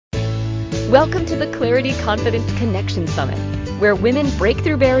Welcome to the Clarity Confidence Connection Summit, where women break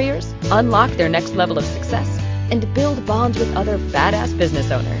through barriers, unlock their next level of success, and build bonds with other badass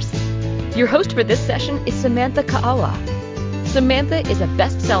business owners. Your host for this session is Samantha Ka'awa. Samantha is a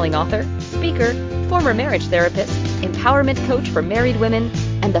best-selling author, speaker, former marriage therapist, empowerment coach for married women,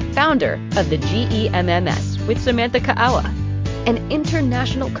 and the founder of the GEMMS with Samantha Ka'awa, an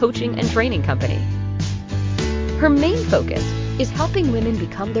international coaching and training company. Her main focus is helping women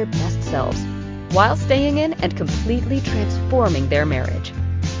become their best selves while staying in and completely transforming their marriage.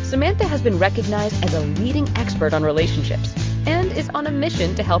 Samantha has been recognized as a leading expert on relationships and is on a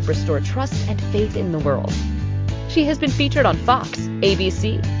mission to help restore trust and faith in the world. She has been featured on Fox,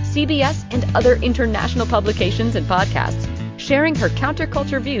 ABC, CBS, and other international publications and podcasts, sharing her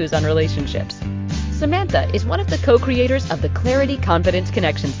counterculture views on relationships. Samantha is one of the co-creators of the Clarity Confidence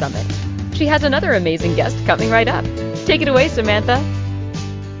Connection Summit. She has another amazing guest coming right up. Take it away, Samantha.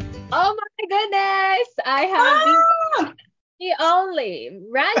 Oh my goodness! I have the only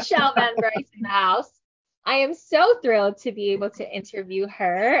Ranchelle Bryce in the house. I am so thrilled to be able to interview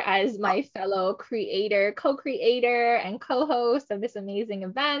her as my fellow creator, co-creator, and co-host of this amazing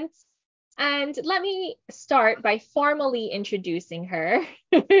event. And let me start by formally introducing her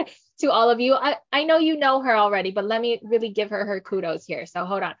to all of you. I know you know her already, but let me really give her kudos here. So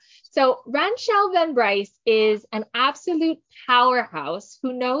hold on. So Ranchelle Bryce is an absolute powerhouse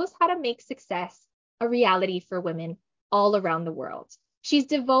who knows how to make success a reality for women all around the world. She's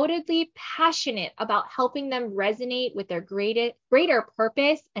devotedly passionate about helping them resonate with their greater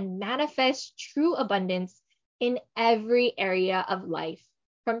purpose and manifest true abundance in every area of life,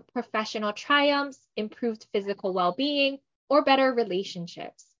 from professional triumphs, improved physical well-being, or better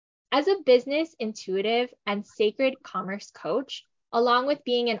relationships. As a business intuitive and sacred commerce coach, along with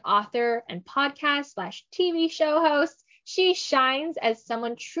being an author and podcast/TV show host, she shines as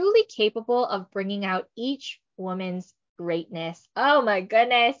someone truly capable of bringing out each woman's greatness. Oh my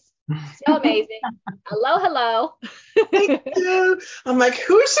goodness. So amazing. Hello. Thank you. I'm like,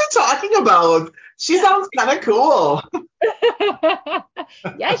 who is she talking about? She sounds kind of cool.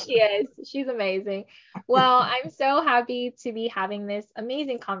 Yes, she is. She's amazing. Well, I'm so happy to be having this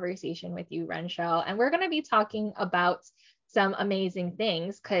amazing conversation with you, Ranchelle. And we're going to be talking about some amazing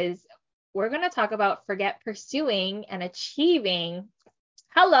things because we're going to talk about forget pursuing and achieving.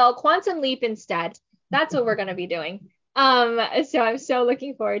 Hello, quantum leap instead. That's what we're going to be doing. So I'm so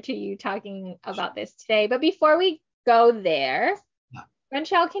looking forward to you talking about this today. But before we go there,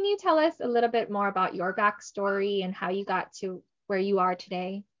 Ranchelle, can you tell us a little bit more about your backstory and how you got to where you are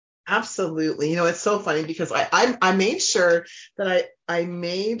today? Absolutely. You know, it's so funny because I made sure that I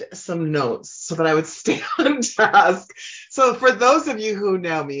made some notes so that I would stay on task. So for those of you who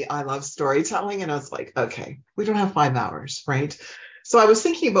know me, I love storytelling, and I was like, okay, we don't have 5 hours, right? So I was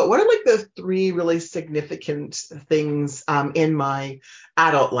thinking about what are like the 3 really significant things in my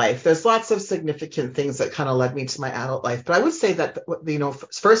adult life. There's lots of significant things that kind of led me to my adult life, but I would say that, you know,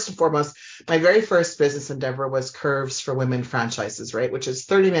 first and foremost, my very first business endeavor was Curves for Women franchises, right, which is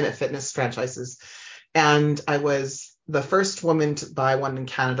 30-minute fitness franchises. And I was the first woman to buy one in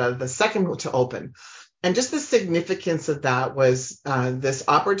Canada, the second to open. And just the significance of that was this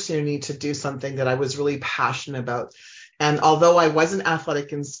opportunity to do something that I was really passionate about. And although I wasn't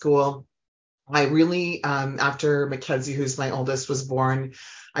athletic in school, I really, after Mackenzie, who's my oldest, was born,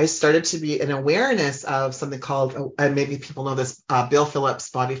 I started to be an awareness of something called, and maybe people know this, Bill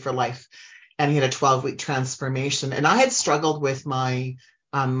Phillips' Body for Life. And he had a 12-week transformation. And I had struggled with my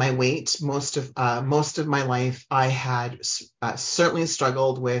weight most of my life. I had certainly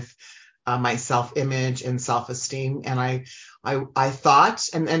struggled with my self-image and self-esteem. And I thought,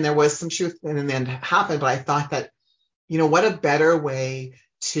 and there was some truth in the end happened, but I thought that, you know, what a better way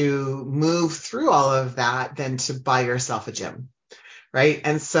to move through all of that than to buy yourself a gym, right?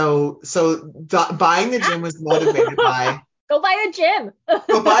 And so buying the gym was motivated by go buy a gym.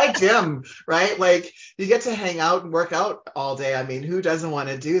 Go buy a gym, right? Like you get to hang out and work out all day. I mean, who doesn't want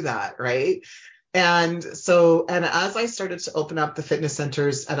to do that, right? And as I started to open up the fitness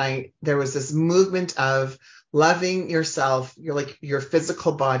centers, and there was this movement of loving yourself, your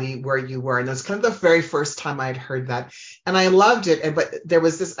physical body where you were. And it was kind of the very first time I'd heard that. And I loved it. But there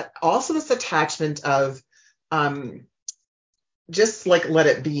was this attachment of just like let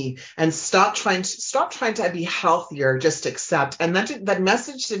it be and stop trying to be healthier, just accept. And that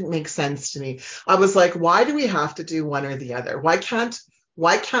message didn't make sense to me. I was like, why do we have to do one or the other? Why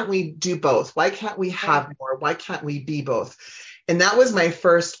can't we do both? Why can't we have more? Why can't we be both? And that was my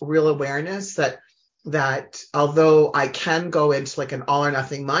first real awareness that although I can go into like an all or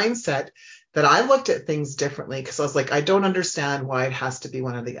nothing mindset, that I looked at things differently because I was like, I don't understand why it has to be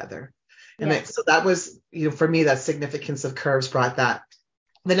one or the other. So that was, for me, that significance of curves brought that.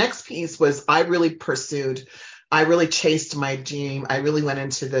 The next piece was I really chased my dream. I really went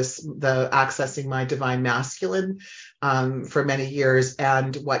into the accessing my divine masculine for many years.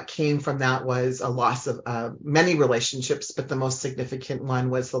 And what came from that was a loss of many relationships, but the most significant one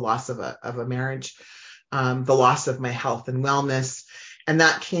was the loss of a marriage, the loss of my health and wellness. And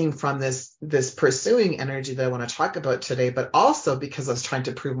that came from this pursuing energy that I want to talk about today, but also because I was trying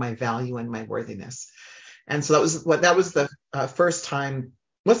to prove my value and my worthiness. And so that was the first time.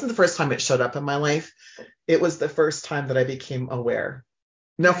 Wasn't the first time it showed up in my life. It was the first time that I became aware.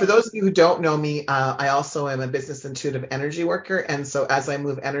 Now, for those of you who don't know me, I also am a business intuitive energy worker. And so as I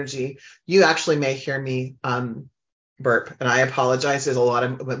move energy, you actually may hear me burp. And I apologize. There's a lot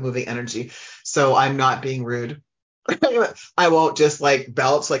of moving energy. So I'm not being rude. I won't just like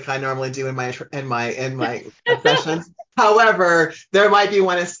belch like I normally do in my sessions. However, there might be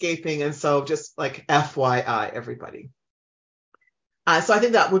one escaping. And so just like FYI, everybody. So I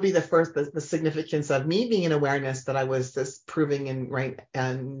think that would be the significance of me being in awareness that I was this proving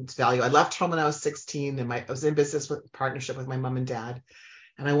and value. I left home when I was 16 and I was in business partnership with my mom and dad.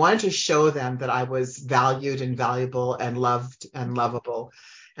 And I wanted to show them that I was valued and valuable and loved and lovable.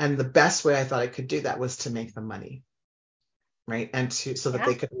 And the best way I thought I could do that was to make them money. Right. And so that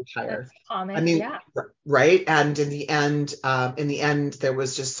they could retire. That's common. I mean, right. And in the end, there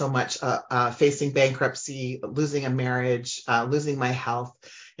was just so much facing bankruptcy, losing a marriage, losing my health.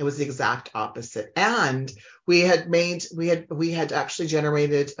 It was the exact opposite. And we had actually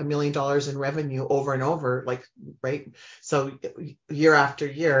generated $1 million in revenue over and over, right. So year after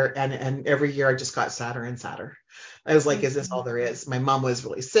year, and every year I just got sadder and sadder. I was like, is this all there is? My mom was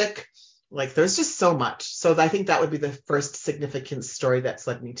really sick. Like there's just so much. So I think that would be the first significant story that's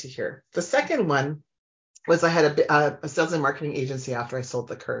led me to here. The second one was I had a sales and marketing agency after I sold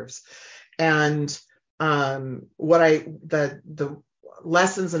the curves. And the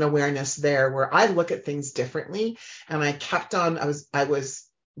lessons and awareness there where I look at things differently. And I kept on, I was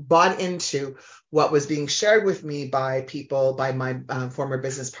bought into what was being shared with me by people, by my former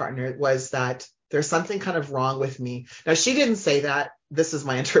business partner, was that there's something kind of wrong with me. Now, she didn't say that. This is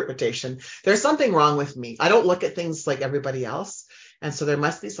my interpretation. There's something wrong with me. I don't look at things like everybody else. And so there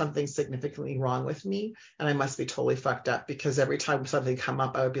must be something significantly wrong with me. And I must be totally fucked up, because every time something come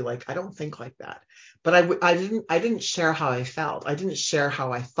up, I would be like, I don't think like that. But I didn't share how I felt. I didn't share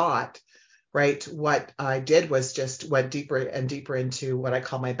how I thought, right? What I did was just went deeper and deeper into what I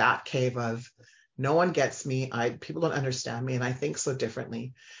call my bat cave of no one gets me. People don't understand me. And I think so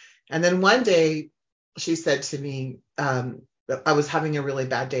differently. And then one day she said to me, I was having a really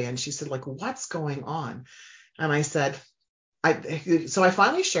bad day. And she said, like, what's going on? And I said, so I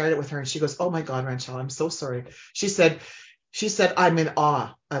finally shared it with her, and she goes, oh my God, Ranchelle, I'm so sorry. She said, I'm in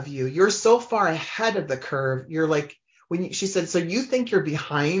awe of you. You're so far ahead of the curve. You're like, she said, so you think you're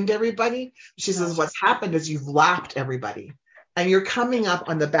behind everybody? She says, what's happened is you've lapped everybody and you're coming up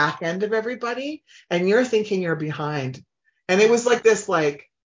on the back end of everybody and you're thinking you're behind. And it was like this,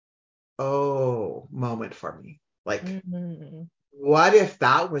 moment for me. Like, what if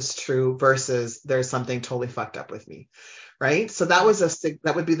that was true versus there's something totally fucked up with me, right? So that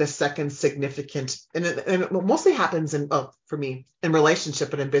would be the second significant, and it mostly happens for me in relationship,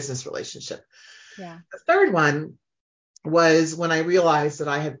 but in business relationship. Yeah. The third one was when I realized that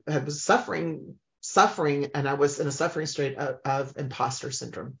I was suffering, and I was in a suffering state of imposter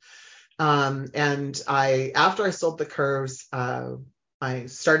syndrome. And after I sold the curves, I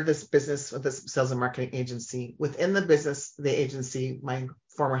started this business with this sales and marketing agency. Within the agency, my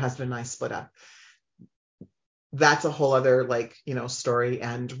former husband and I split up. That's a whole other story,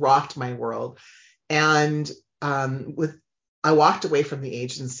 and rocked my world. And I walked away from the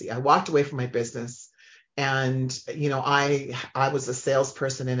agency. I walked away from my business. And, I was a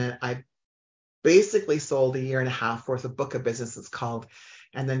salesperson in it. I basically sold 1.5 years worth of book of business, it's called,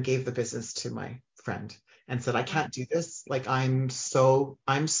 and then gave the business to my friend and said, I can't do this. Like, I knew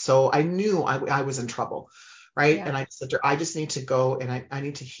I was in trouble. Right. Yeah. And I said, I just need to go, and I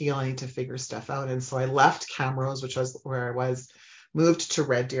need to heal. I need to figure stuff out. And so I left Camrose, which was where I was, moved to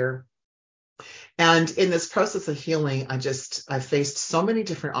Red Deer. And in this process of healing, I faced so many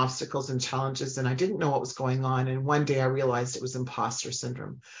different obstacles and challenges, and I didn't know what was going on. And one day I realized it was imposter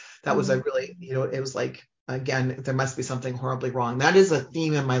syndrome. That was a really, it was like, again, there must be something horribly wrong. That is a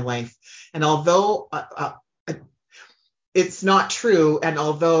theme in my life. And although it's not true, and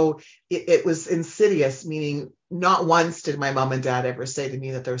although it was insidious, meaning not once did my mom and dad ever say to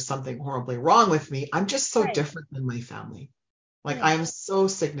me that there was something horribly wrong with me, I'm just so different than my family. Like, I am so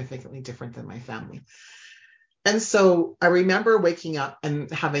significantly different than my family. And so I remember waking up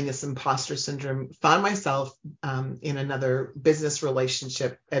and having this imposter syndrome, found myself in another business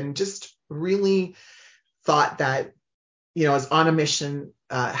relationship, and just really thought that, I was on a mission,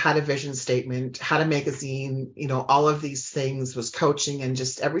 had a vision statement, had a magazine, all of these things, was coaching, and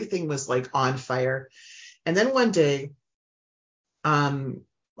just everything was like on fire. And then one day, I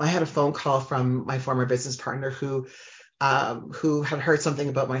had a phone call from my former business partner who had heard something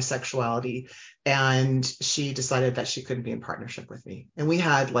about my sexuality, and she decided that she couldn't be in partnership with me. And we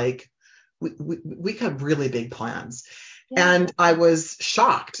had we had really big plans. Yeah. And I was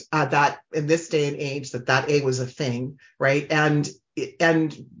shocked that in this day and age that A was a thing, right? And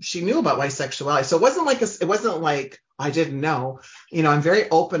she knew about my sexuality, so it wasn't like I didn't know. I'm very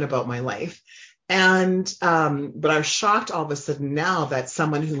open about my life. And but I was shocked all of a sudden now that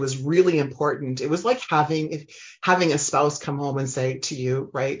someone who was really important, it was like having a spouse come home and say to you,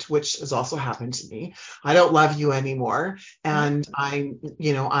 right, which has also happened to me, I don't love you anymore, and I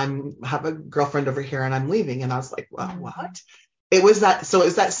have a girlfriend over here and I'm leaving. And I was like, well, what? It was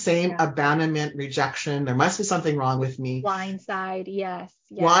that same abandonment, rejection. There must be something wrong with me. Blindside, yes.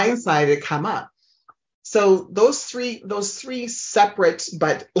 Blindside had come up. So those three separate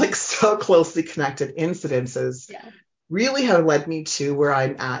but like so closely connected incidences really have led me to where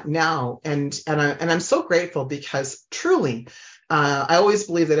I'm at now, and I'm so grateful, because truly, I always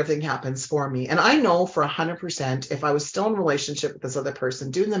believe that everything happens for me, and I know for 100% if I was still in a relationship with this other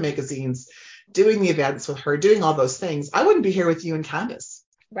person, doing the magazines, doing the events with her, doing all those things, I wouldn't be here with you and Candace,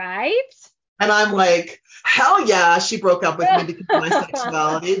 right? And I'm like, hell yeah, she broke up with me because of my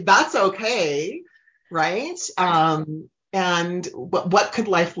sexuality. That's okay. Right. And what could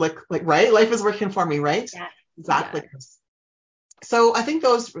life look like, right? Life is working for me, right? Yeah. Exactly. Yeah. So I think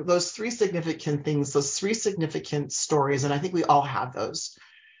those three significant things, those three significant stories, and I think we all have those,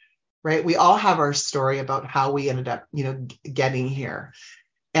 right? We all have our story about how we ended up, getting here.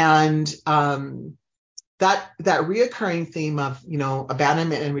 And that reoccurring theme of,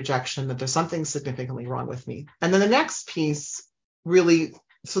 abandonment and rejection, that there's something significantly wrong with me. And then the next piece really,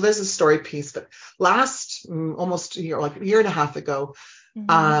 so there's a story piece, but last almost a year, like a year and a half ago,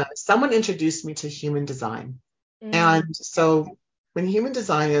 someone introduced me to human design. And so when human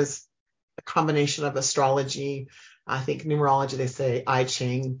design is a combination of astrology, I think numerology, they say I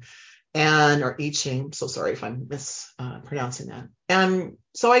Ching, or I Ching. So sorry if I'm mispronouncing that. And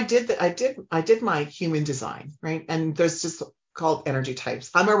so I did my human design, right? And there's just called energy types.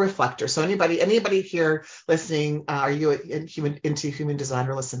 I'm a reflector. So anybody here listening, are you into human design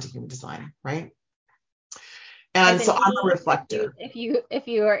or listen to human design, right? And so I'm a reflector. If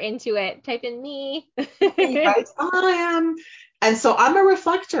you are into it, type in me. Right? I am. And so I'm a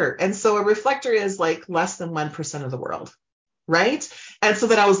reflector. And so a reflector is like less than 1% of the world. Right. And so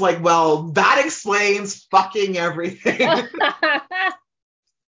then I was like, well, that explains fucking everything.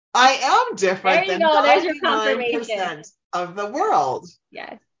 I am different than 99% of the world.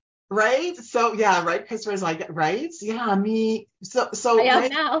 Yes. Right. So yeah, right. Because was like, right. Yeah, me. So I am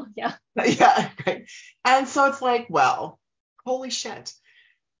right? now. Yeah. Yeah. Right. And so it's like, well, holy shit.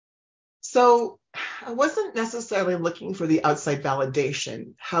 So I wasn't necessarily looking for the outside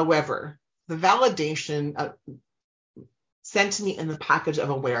validation. However, the validation sent to me in the package of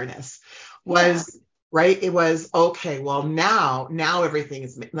awareness was right. It was okay. Well, now everything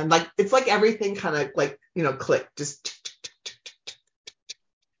is like, it's like everything kind of like, click, just.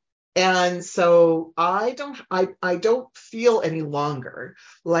 And so I don't feel any longer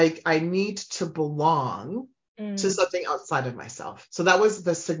like I need to belong to something outside of myself. So that was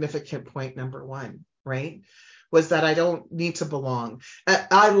the significant point number one, right? Was that I don't need to belong.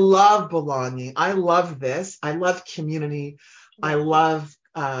 I love belonging. I love this. I love community. I love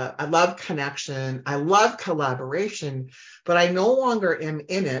connection. I love collaboration, but I no longer am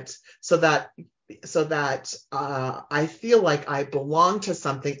in it so that I feel like I belong to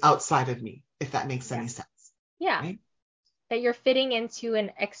something outside of me, if that makes any sense. Yeah. Right? That you're fitting into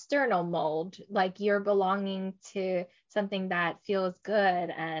an external mold, like you're belonging to something that feels good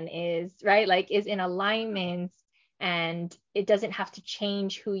and is right, like is in alignment, and it doesn't have to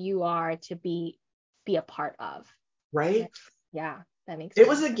change who you are to be a part of. Right? Yeah, that makes sense. It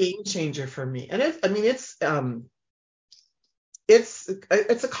sense. was a game changer for me. And it's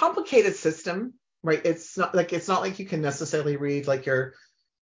a complicated system, right? It's not like you can necessarily read like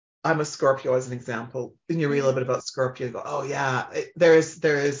I'm a Scorpio as an example, and you read a little bit about Scorpio, you go, oh yeah, there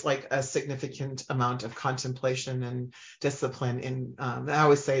is like a significant amount of contemplation and discipline. And I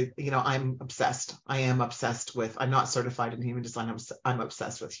always say, I'm obsessed. I am obsessed with. I'm not certified in human design. I'm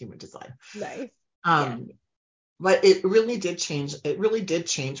obsessed with human design. Nice. but it really did change. It really did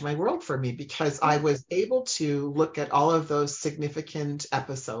change my world for me, because I was able to look at all of those significant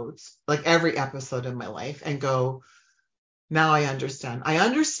episodes, like every episode in my life, and go, now I understand. I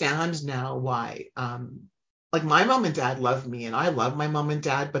understand now why. Like my mom and dad love me, and I love my mom and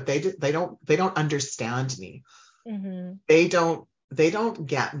dad, but they don't understand me. Mm-hmm. They don't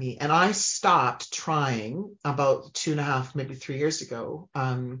get me. And I stopped trying about 2.5, maybe 3 years ago.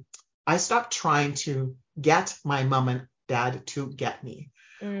 I stopped trying to get my mom and dad to get me,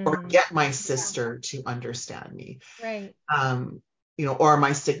 or get my sister to understand me. Right. Or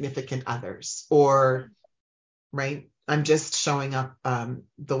my significant others, or right. I'm just showing up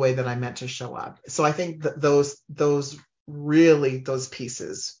the way that I meant to show up. So I think that those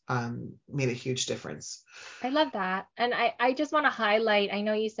pieces made a huge difference. I love that. And I just want to highlight, I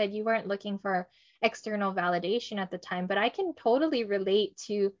know you said you weren't looking for external validation at the time, but I can totally relate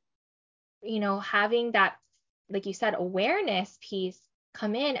to, having that, like you said, awareness piece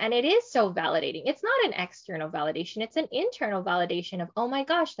come in. And it is so validating. It's not an external validation, it's an internal validation of, oh my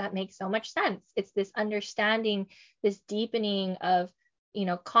gosh, that makes so much sense. It's this understanding, this deepening of,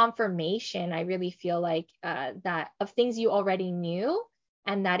 confirmation. I really feel like that of things you already knew,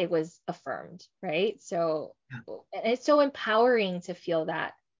 and that it was affirmed, right? So it's so empowering to feel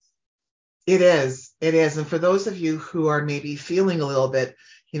that. It is. And for those of you who are maybe feeling a little bit,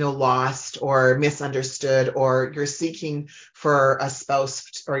 lost or misunderstood, or you're seeking for a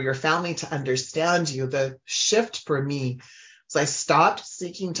spouse or your family to understand you, the shift for me was I stopped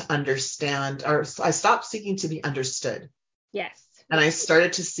seeking to understand, or I stopped seeking to be understood. Yes. And I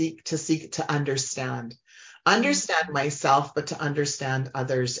started to seek to understand myself, but to understand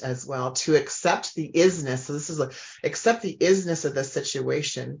others as well, to accept the isness. So this is accept the isness of the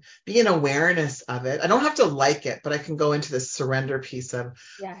situation, be in awareness of it. I don't have to like it, but I can go into this surrender piece of,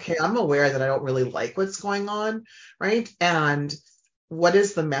 okay, I'm aware that I don't really like what's going on, right? And what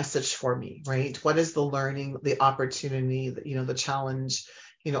is the message for me, right? What is the learning, the opportunity, the challenge,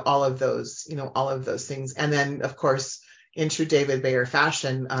 all of those things. And then, of course, in true David Bayer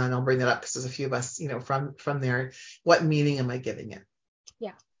fashion, and I'll bring that up because there's a few of us, from there, what meaning am I giving it?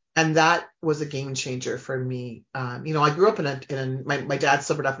 Yeah. And that was a game changer for me. I grew up my dad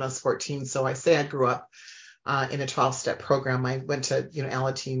sobered up when I was 14. So I say I grew up in a 12-step program. I went to,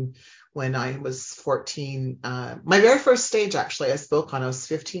 Alateen when I was 14. My very first stage, actually, I spoke on, I was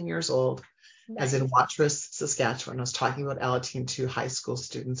 15 years old. Nice. As in Watrous, Saskatchewan. I was talking about Alateen to high school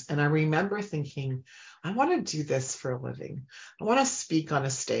students. And I remember thinking, I want to do this for a living. I want to speak on a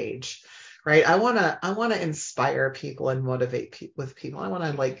stage, right? I want to inspire people and motivate with people. I want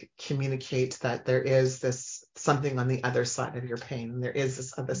to communicate that there is this something on the other side of your pain. And there is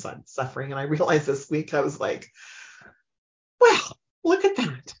this other side of suffering. And I realized this week, I was like, well, look at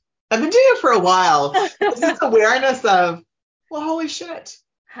that. I've been doing it for a while. This awareness of, well, holy shit.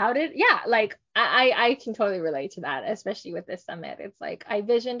 I can totally relate to that, especially with this summit. It's like I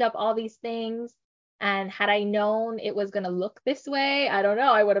visioned up all these things, and had I known it was going to look this way, I don't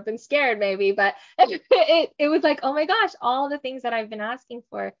know, I would have been scared maybe, but it was like, oh my gosh, all the things that I've been asking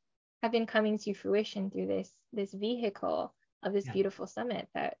for have been coming to fruition through this vehicle of this beautiful summit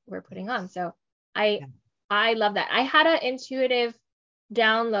that we're putting on. So I love that. I had an intuitive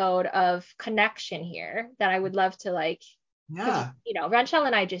download of connection here that I would love to Ranchelle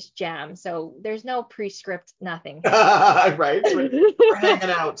and I just jam, so there's no prescript, nothing. Right. We're hanging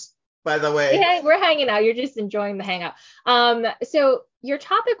out, by the way. Yeah, we're hanging out. You're just enjoying the hangout. So your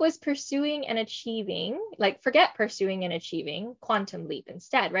topic was pursuing and achieving, forget pursuing and achieving, quantum leap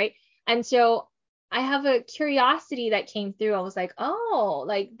instead, right? And so I have a curiosity that came through. I was like, oh,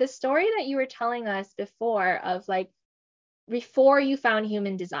 the story that you were telling us before of before you found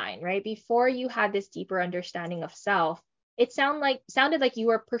human design, right? Before you had this deeper understanding of self, it sounded like you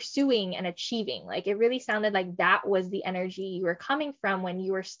were pursuing and achieving. It really sounded like that was the energy you were coming from when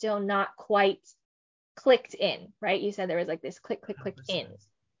you were still not quite clicked in, right? You said there was this click in.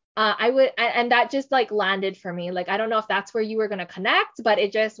 And that just like landed for me. Like, I don't know if that's where you were going to connect, but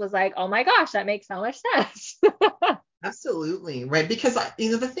it just was like, oh my gosh, that makes so much sense. Absolutely. Right. Because,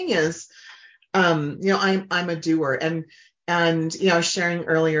 the thing is, I'm a doer, and I was sharing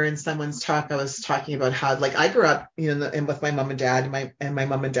earlier in someone's talk, I was talking about how, like, I grew up, and with my mom and dad, my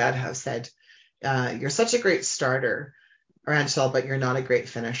mom and dad have said, you're such a great starter, Ranchelle, but you're not a great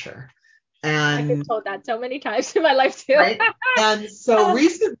finisher. And I've been told that so many times in my life too. Right? And so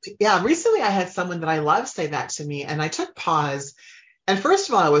recently I had someone that I love say that to me, and I took pause. And first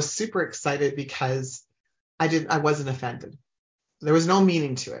of all, I was super excited because I wasn't offended. There was no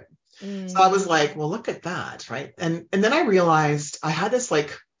meaning to it. So I was like, well, look at that, right? And then I realized I had this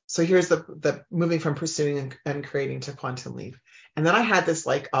So here's the moving from pursuing and creating to quantum leap. And then I had this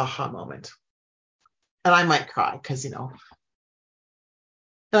like aha moment. And I might cry because, and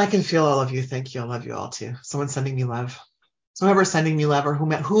I can feel all of you. Thank you. I love you all too. Someone sending me love. So whoever's sending me love or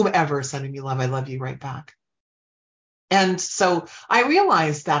whomever sending me love, I love you right back. And so I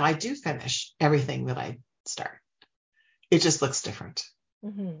realized that I do finish everything that I start. It just looks different.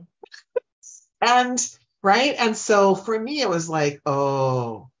 Mm-hmm. And right. And so for me, it was like,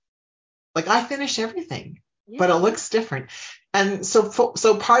 oh, like I finish everything, but it looks different. And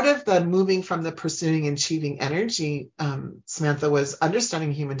so part of the moving from the pursuing and achieving energy, Samantha, was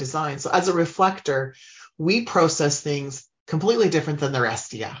understanding human design. So as a reflector, we process things completely different than the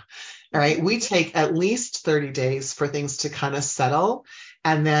rest of you. All right. We take at least 30 days for things to kind of settle,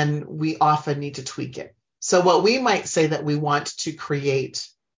 and then we often need to tweak it. So what we might say that we want to create,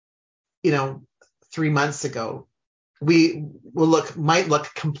 3 months ago, might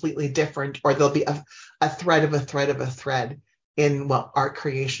look completely different, or there'll be a thread of a thread of a thread in what our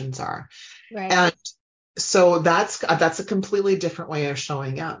creations are. Right. And so that's a completely different way of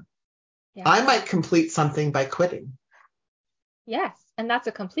showing up. Yeah. I might complete something by quitting. Yes. And that's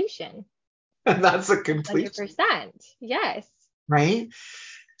a completion. And that's a completion. 100%. Yes. Right.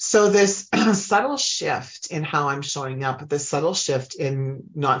 So this subtle shift in how I'm showing up, this subtle shift in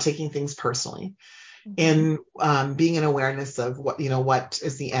not taking things personally, in being an awareness of what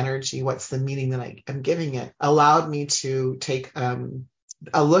is the energy, what's the meaning that I'm giving it, allowed me to take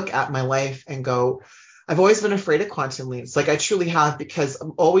a look at my life and go, I've always been afraid of quantum leaps. Like I truly have, because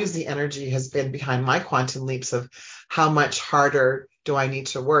always the energy has been behind my quantum leaps of how much harder do I need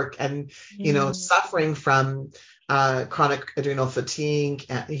to work, and suffering from chronic adrenal fatigue,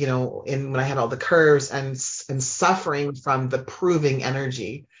 when I had all the curves, and suffering from the proving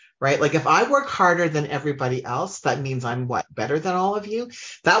energy. Right? Like if I work harder than everybody else, that means I'm better than all of you.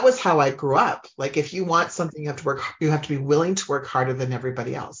 That was how I grew up. Like if you want something, you have to be willing to work harder than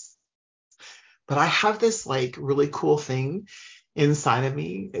everybody else. But I have this like really cool thing inside of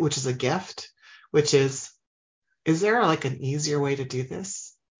me, which is a gift, which is there like an easier way to do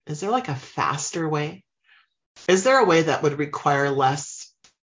this? Is there like a faster way? Is there a way that would require less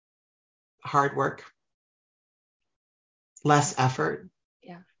hard work, less effort?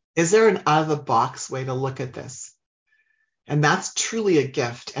 Is there an out of the box way to look at this? And that's truly a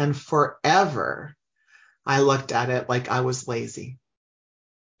gift. And forever, I looked at it like I was lazy.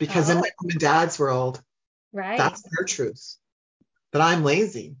 Because in my mom and dad's world, that's their truth, that I'm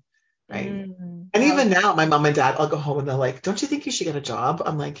lazy. Right. And even now, my mom and dad, I'll go home and they're like, don't you think you should get a job?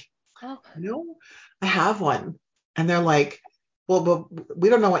 I'm like, no, I have one. And they're like, well, but we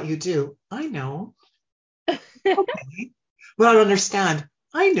don't know what you do. I know. Okay. But I don't understand.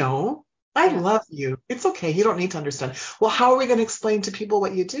 I know. I love you. It's okay. You don't need to understand. Well, how are we going to explain to people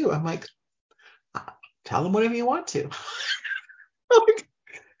what you do? I'm like, tell them whatever you want to.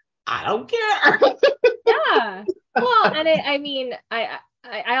 I don't care. Yeah. Well, and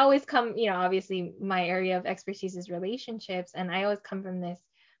I always come, obviously my area of expertise is relationships, and I always come from this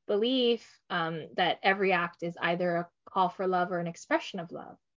belief that every act is either a call for love or an expression of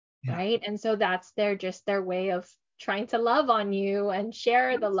love, right? And so that's their way of trying to love on you and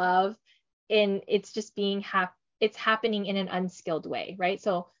share the love. It's just it's happening in an unskilled way, right?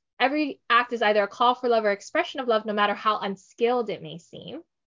 So every act is either a call for love or expression of love, no matter how unskilled it may seem.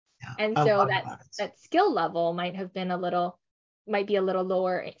 And so that skill level might be a little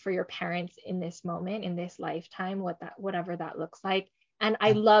lower for your parents in this moment, in this lifetime, whatever that looks like. And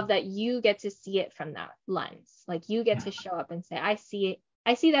I love that you get to see it from that lens. Like you get to show up and say, I see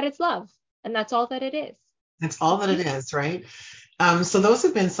that it's love. And that's all that it is. That's all that it is, right? So those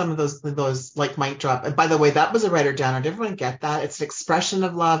have been some of those like mic drop. And by the way, that was a writer down. Did everyone get that? It's an expression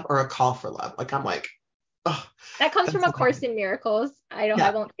of love or a call for love. Like I'm like, oh. That comes from A Course in Miracles.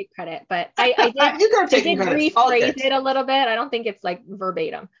 I won't take credit, but I did rephrase it a little bit. I don't think it's like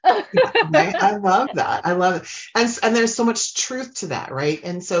verbatim. Right? I love that. I love it. And there's so much truth to that, right?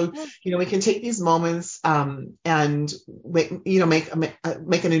 And so, we can take these moments and make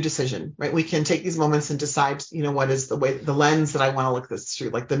a new decision, right? We can take these moments and decide, what is the lens that I want to look this through,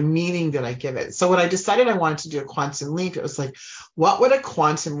 like the meaning that I give it. So when I decided I wanted to do a quantum leap, it was like, what would a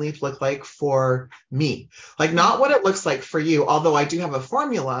quantum leap look like for me? Like not what it looks like for you, although I do have a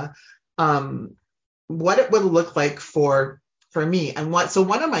formula, what it would look like for me. And so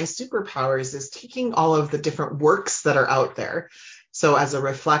one of my superpowers is taking all of the different works that are out there. So as a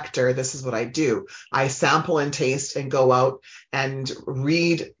reflector, this is what I do. I sample and taste and go out and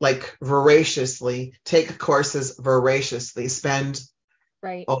read like voraciously, take courses voraciously, spend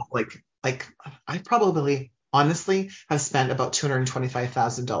I probably honestly have spent about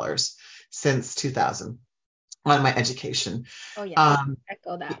 $225,000 since 2000 on my education. Oh yeah.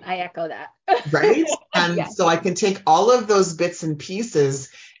 Echo that. I echo that. Right? And Yes. so I can take all of those bits and pieces,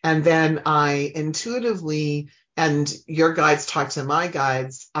 and then I intuitively, and your guides talk to my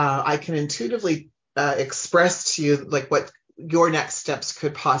guides, I can intuitively express to you like what your next steps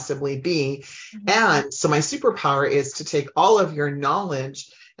could possibly be. Mm-hmm. And so my superpower is to take all of your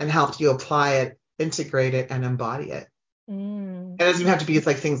knowledge and help you apply it, integrate it, and embody it. Mm. It doesn't even have to be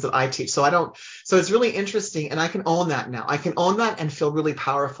like things that I teach. So it's really interesting, and I can own that now. I can own that and feel really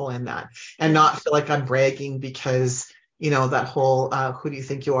powerful in that, and not feel like I'm bragging because, that whole, who do you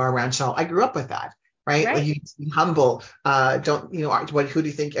think you are, Ranchelle? I grew up with that, right? Like, you need to be humble. Don't, who do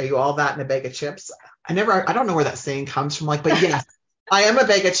you think, are you all that in a bag of chips? I don't know where that saying comes from. Like, but yes, I am a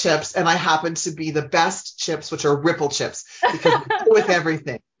bag of chips, and I happen to be the best chips, which are Ripple chips, because they go with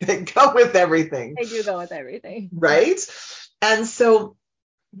everything. They go with everything. They do go with everything. Right? And so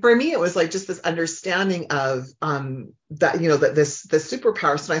for me, it was like just this understanding of that, that this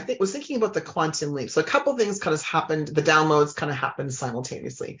superpower. So I was thinking about the quantum leap. So a couple things kind of happened. The downloads kind of happened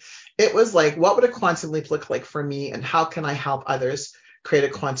simultaneously. It was like, what would a quantum leap look like for me, and how can I help others create a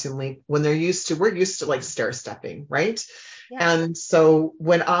quantum leap when we're used to like stair stepping, right? Yeah. And so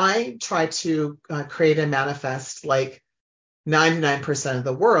when I try to create and manifest like 99% of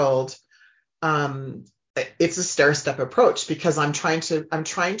the world, it's a stair step approach, because I'm trying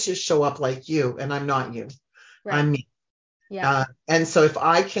to show up like you, and I'm not you. Right. I'm me. Yeah. And so if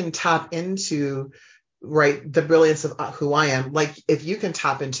I can tap into the brilliance of who I am, like if you can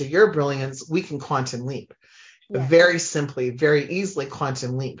tap into your brilliance, we can quantum leap. Yeah. Very simply, very easily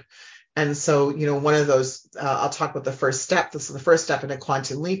quantum leap. And so, one of those, I'll talk about the first step. So the first step in a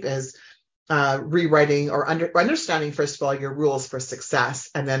quantum leap is rewriting or understanding, first of all, your rules for success,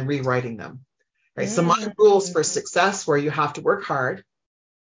 and then rewriting them. Right. So my rules for success were: you have to work hard.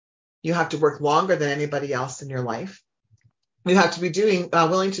 You have to work longer than anybody else in your life. You have to be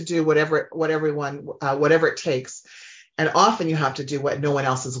willing to do whatever it takes. And often you have to do what no one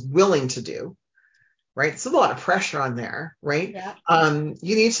else is willing to do. Right. It's a lot of pressure on there. Right. Yeah.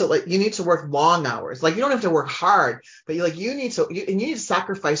 You need to work long hours. Like, you don't have to work hard, but you need to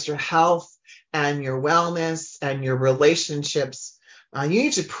sacrifice your health and your wellness and your relationships. You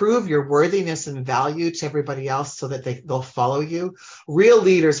need to prove your worthiness and value to everybody else so that they'll follow you. Real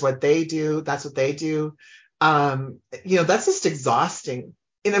leaders, what they do, that's what they do. That's just exhausting.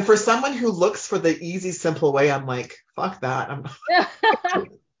 For someone who looks for the easy, simple way, I'm like, fuck that.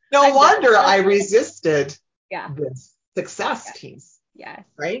 No wonder I resisted this success piece. Yes.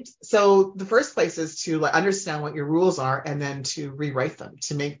 Right. So the first place is to understand what your rules are, and then to rewrite them,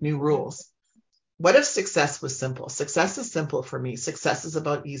 to make new rules. What if success was simple? Success is simple for me. Success is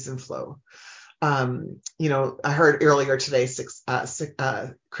about ease and flow. I heard earlier today,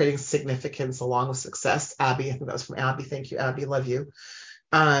 creating significance along with success. Abby, I think that was from Abby. Thank you, Abby. Love you.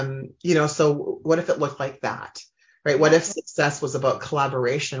 So what if it looked like that? Right? What if success was about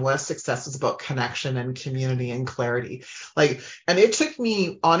collaboration? What if success was about connection and community and clarity? And it took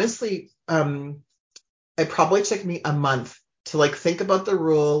me, honestly, it probably took me a month to think about the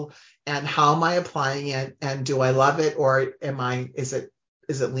rule and how am I applying it, and do I love it, or is it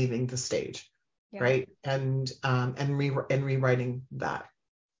leaving the stage? Yeah. Right. And rewriting that.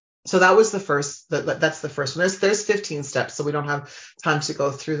 So that was the first, that's the first one. There's 15 steps, so we don't have time to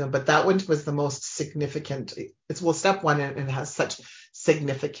go through them, but that one was the most significant. Step one, and it has such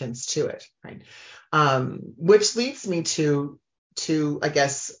significance to it. Right. Which leads me to I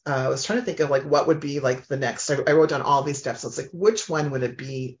guess, I was trying to think of what would be the next. I wrote down all these steps. So it's which one would it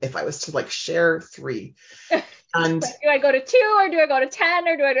be if I was to share 3? And do I go to 2, or do I go to 10,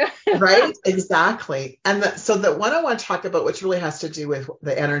 or do I do right? Exactly. And so the one I want to talk about, which really has to do with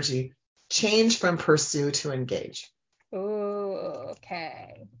the energy, change from pursue to engage. Oh,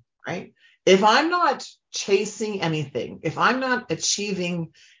 okay. Right. If I'm not chasing anything, if I'm not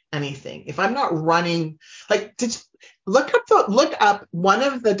achieving anything, if I'm not running, look up one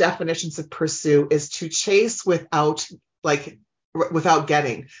of the definitions of pursue is to chase without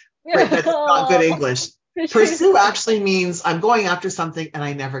getting. Right? That's not good English. Pursue actually means I'm going after something and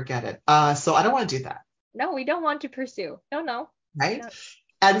I never get it. So I don't want to do that. No, we don't want to pursue. No. Right. No.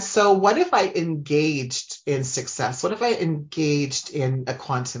 And so what if I engaged in success? What if I engaged in a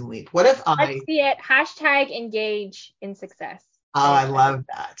quantum leap? What if Let's see it. # engage in success. I love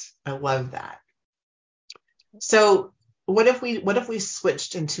that. I love that. So what if we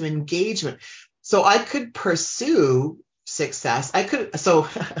switched into engagement? So I could pursue success. I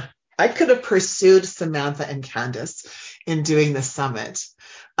could have pursued Samantha and Candace in doing the summit.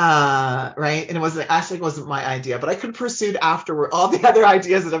 Right. And it wasn't my idea, but I could pursue afterward all the other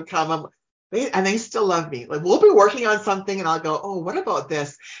ideas that have come. They still love me. Like, we'll be working on something and I'll go, oh, what about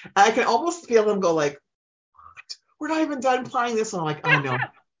this? And I can almost feel them go like, we're not even done planning this one. I'm like,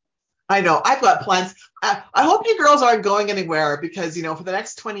 I know. I've got plans. I hope you girls aren't going anywhere because, for the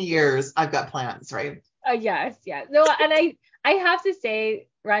next 20 years, I've got plans, right? Yes. No, and I have to say,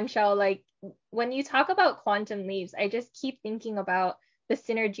 Ranchelle, like when you talk about quantum leaps, I just keep thinking about the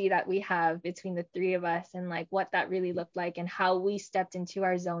synergy that we have between the three of us and like what that really looked like and how we stepped into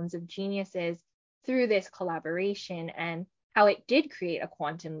our zones of geniuses through this collaboration and how it did create a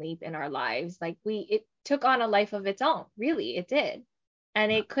quantum leap in our lives. Like it took on a life of its own, really, it did.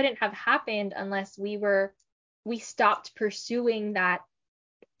 And it couldn't have happened unless we stopped pursuing that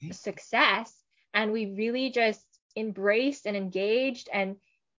success and we really just embraced and engaged and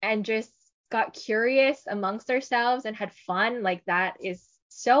just got curious amongst ourselves and had fun. Like that is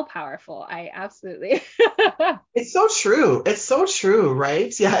so powerful. I absolutely It's so true,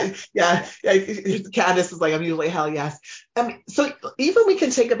 right? Yeah. Candace is like, I'm usually hell yes. So even we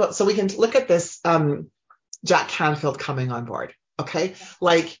can look at this Jack Canfield coming on board. Okay.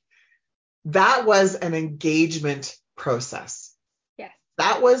 Like that was an engagement process. Yes.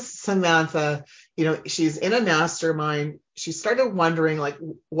 That was Samantha, she's in a mastermind. She started wondering like,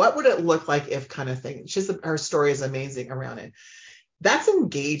 what would it look like if kind of thing. Her story is amazing around it. That's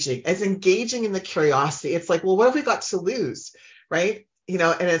engaging. It's engaging in the curiosity. It's like, well, what have we got to lose? Right.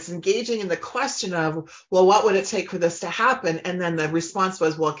 And it's engaging in the question of, well, what would it take for this to happen? And then the response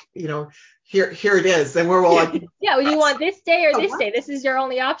was, well, here it is. And we're all like, yeah, well, you want this day or this day? This is your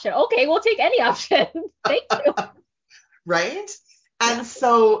only option. Okay, we'll take any option. Thank you. Right. And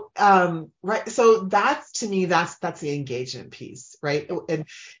so, right. So that's, to me, that's the engagement piece. Right. And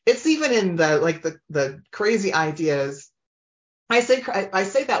it's even in the crazy ideas. I say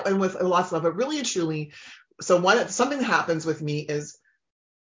that, and with lots of love, but really and truly. So something that happens with me is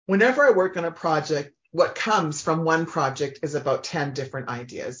whenever I work on a project, what comes from one project is about 10 different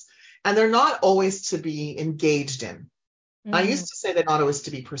ideas, and they're not always to be engaged in. I used to say they're not always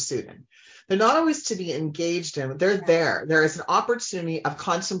to be pursued in. They're not always to be engaged in. They're there. There is an opportunity of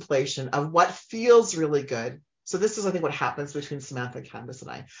contemplation of what feels really good. So this is, I think, what happens between Samantha, Candace, and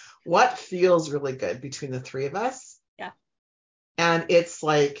I. What feels really good between the three of us? Yeah. And it's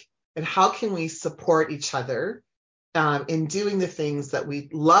like, and how can we support each other in doing the things that we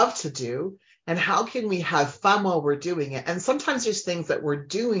love to do? And how can we have fun while we're doing it? And sometimes there's things that we're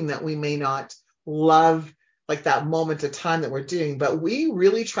doing that we may not love, like that moment of time that we're doing, but we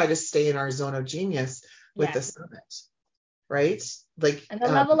really try to stay in our zone of genius with the summit, right? Like, and the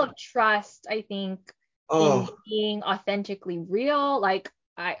level of trust, I think, in being authentically real. Like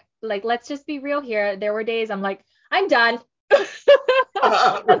let's just be real here. There were days I'm like, I'm done.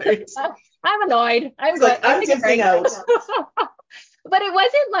 Right. I'm annoyed. I'm good. Like, I'm dipping out. But it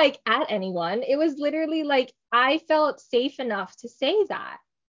wasn't like at anyone. It was literally like I felt safe enough to say that,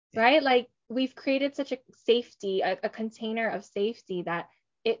 right? Like we've created such a safety, a container of safety that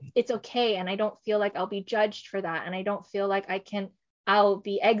it's okay. And I don't feel like I'll be judged for that. And I don't feel like I'll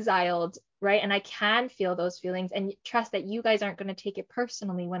be exiled, right? And I can feel those feelings and trust that you guys aren't going to take it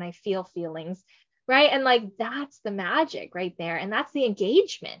personally when I feel feelings, right? And like that's the magic right there. And that's the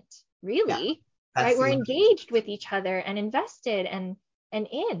engagement, really, right? We're engaged with each other and invested and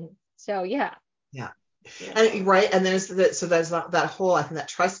in. So yeah. And right. And there's that whole, I think, that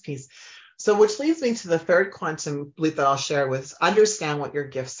trust piece. So which leads me to the third quantum leap that I'll share with understand what your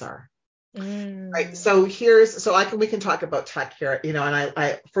gifts are. Right. So we can talk about tech here, and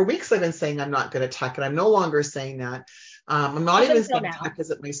I for weeks I've been saying I'm not good at tech, and I'm no longer saying that. I'm not even saying tech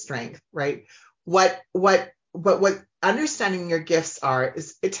isn't my strength, right? What understanding your gifts are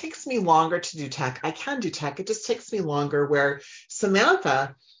is it takes me longer to do tech. I can do tech. It just takes me longer, where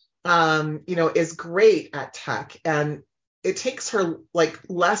Samantha, is great at tech, and it takes her like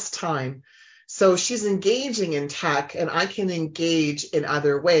less time. So she's engaging in tech and I can engage in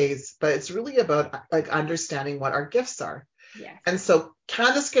other ways, but it's really about like understanding what our gifts are. Yes. And so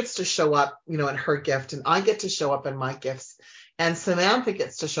Candace gets to show up, in her gift, and I get to show up in my gifts, and Samantha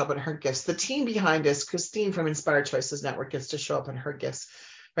gets to show up in her gifts. The team behind us, Christine from Inspired Choices Network, gets to show up in her gifts.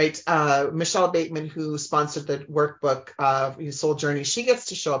 Right. Michelle Bateman, who sponsored the workbook, Soul Journey, she gets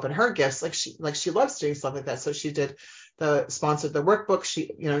to show up in her gifts. Like she loves doing stuff like that. So she sponsored the workbook.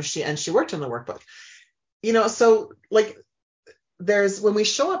 She worked on the workbook. So like when we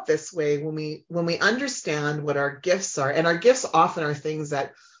show up this way, when we understand what our gifts are, and our gifts often are things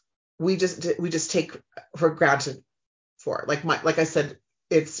that we just take for granted for. Like I said,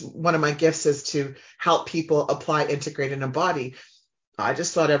 it's one of my gifts is to help people apply, integrate, and embody. I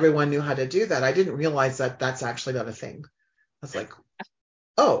just thought everyone knew how to do that. I didn't realize that that's actually not a thing. I was like,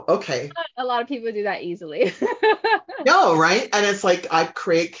 oh, okay. A lot of people do that easily. No, right? And it's like I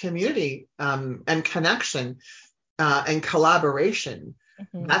create community and connection and collaboration.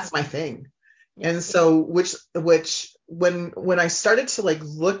 Mhm. That's my thing. Yeah. And so which when I started to like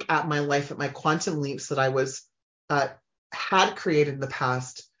look at my life, at my quantum leaps that I was had created in the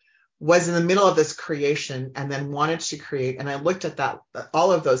past, was in the middle of this creation and then wanted to create. And I looked at that,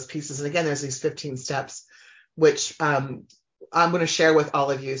 all of those pieces. And again, there's these 15 steps, which I'm going to share with all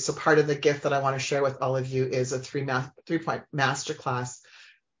of you. So part of the gift that I want to share with all of you is a 3-point masterclass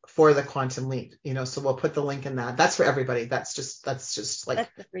for the quantum leap. So we'll put the link in that. That's for everybody. That's just like,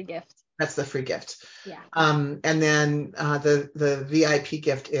 that's the free gift. That's the free gift. Yeah. And then the VIP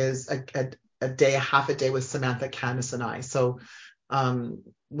gift is a half a day with Samantha, Candace, and I. So and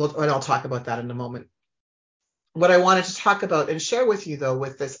I'll talk about that in a moment. What I wanted to talk about and share with you, though,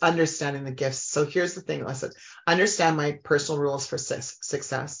 with this understanding the gifts. So here's the thing, Lisa. Understand my personal rules for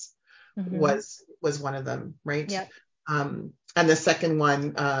success was one of them, right? Yep. And the second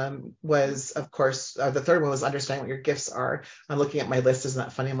one was, of course, the third one was understanding what your gifts are. I'm looking at my list. Isn't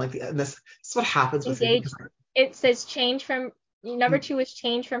that funny? I'm like, this is what happens with me. It says change from number 2 is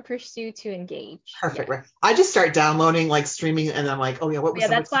change from pursue to engage. Perfect. Yeah. Right. I just start downloading, like streaming, and I'm like, oh yeah, what was? Yeah,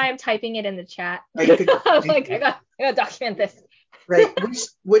 that's why I'm typing it in the chat. Right, I'm like, I gotta document this. Right,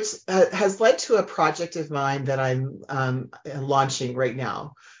 which has led to a project of mine that I'm launching right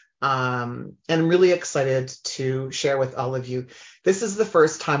now. And I'm really excited to share with all of you. This is the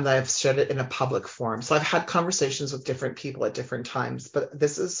first time that I've shared it in a public forum. So I've had conversations with different people at different times, but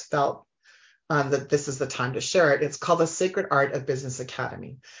this has felt that this is the time to share it. It's called the Sacred Art of Business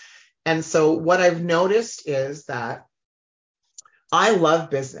Academy. And so what I've noticed is that I love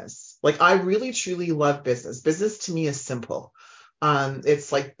business. Like I really, truly love business. Business to me is simple.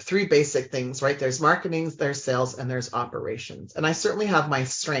 It's like 3 basic things, right? There's marketing, there's sales, and there's operations. And I certainly have my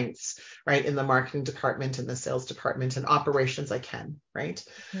strengths, right, in the marketing department and the sales department, and operations I can, right?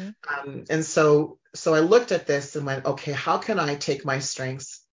 And so I looked at this and went, okay, how can I take my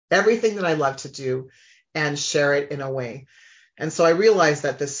strengths, everything that I love to do, and share it in a way? And so I realized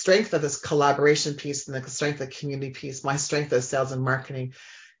that the strength of this collaboration piece and the strength of the community piece, my strength is sales and marketing.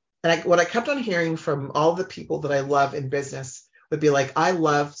 And what I kept on hearing from all the people that I love in business would be like,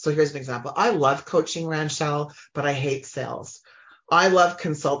 so here's an example. I love coaching, Ranchelle, but I hate sales. I love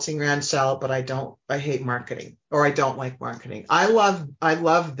consulting, Ranchelle, but I hate marketing, or I don't like marketing. I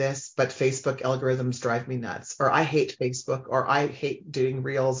love this, but Facebook algorithms drive me nuts, or I hate Facebook, or I hate doing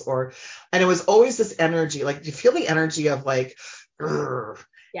reels, and it was always this energy, like you feel the energy of like,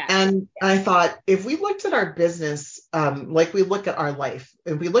 yeah. And I thought, if we looked at our business like we look at our life,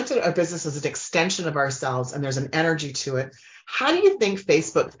 if we looked at our business as an extension of ourselves and there's an energy to it, how do you think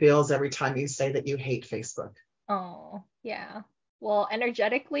Facebook feels every time you say that you hate Facebook? Oh, yeah. Well,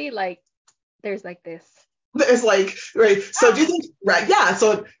 energetically, like there's like this. There's like, right. So do you think, right? Yeah.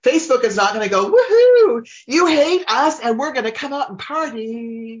 So Facebook is not going to go, woohoo, you hate us and we're going to come out and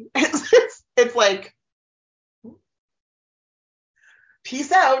party. It's like,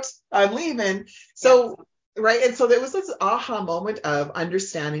 peace out, I'm leaving. So, right. And so there was this aha moment of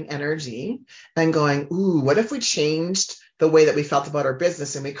understanding energy and going, ooh, what if we changed the way that we felt about our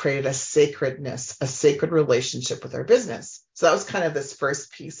business and we created a sacredness, a sacred relationship with our business? So that was kind of this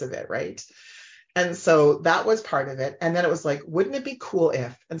first piece of it, right? And so that was part of it. And then it was like, wouldn't it be cool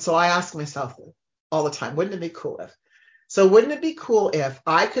if? And so I ask myself all the time, wouldn't it be cool if? So wouldn't it be cool if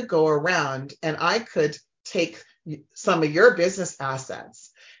I could go around and I could take some of your business assets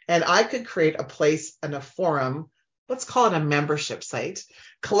and I could create a place and a forum, let's call it a membership site,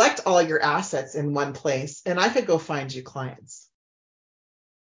 collect all your assets in one place, and I could go find you clients.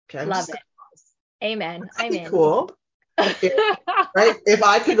 Okay, love it. Amen. I'm in. Cool. Right? If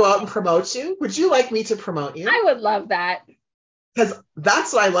I could go out and promote you, would you like me to promote you? I would love that. Because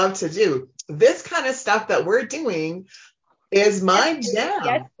that's what I love to do. This kind of stuff that we're doing is my jam.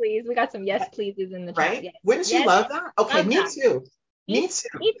 Yes, please. We got some yes, pleases in the chat. Right? Yes. Wouldn't you love that? Okay, love me that. Too. Me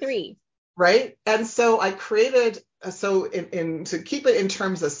too. Me 3. Right? And so I created, so in to keep it in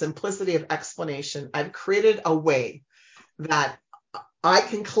terms of simplicity of explanation, I've created a way that I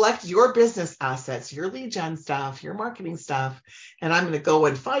can collect your business assets, your lead gen stuff, your marketing stuff, and I'm going to go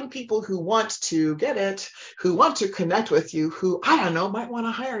and find people who want to get it, who want to connect with you, who, I don't know, might want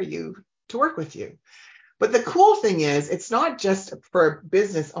to hire you to work with you. But the cool thing is, it's not just for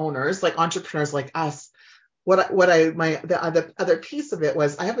business owners, like entrepreneurs like us. The other piece of it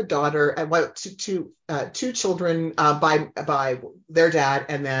was, I have a daughter and two children by their dad,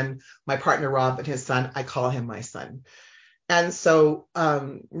 and then my partner Rob and his son. I call him my son. And so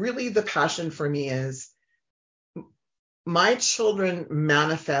really the passion for me is my children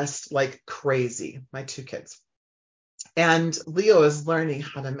manifest like crazy, my two kids. And Leo is learning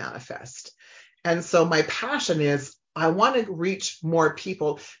how to manifest. And so my passion is I want to reach more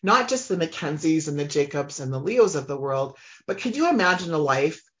people, not just the Mackenzies and the Jacobs and the Leos of the world, but could you imagine a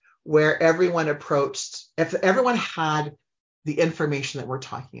life where everyone approached, if everyone had the information that we're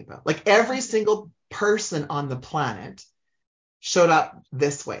talking about, like every single person on the planet showed up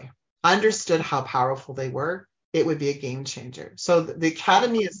this way, understood how powerful they were, it would be a game changer. So the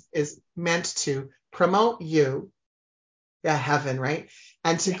Academy is meant to promote you, heaven, right?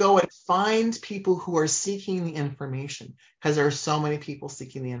 And to go and find people who are seeking the information, because there are so many people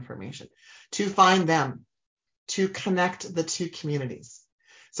seeking the information, to find them, to connect the two communities.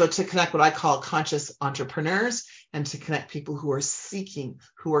 So to connect what I call conscious entrepreneurs and to connect people who are seeking,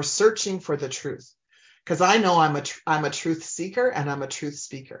 who are searching for the truth. Because I know I'm a truth seeker and I'm a truth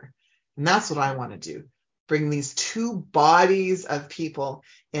speaker. And that's what I want to do. Bring these two bodies of people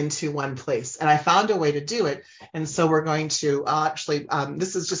into one place. And I found a way to do it. And so we're going to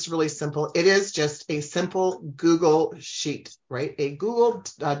this is just really simple. It is just a simple Google sheet, right? A Google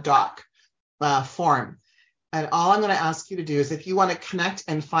Doc form. And all I'm going to ask you to do is if you want to connect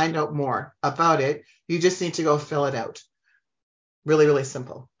and find out more about it, you just need to go fill it out. Really, really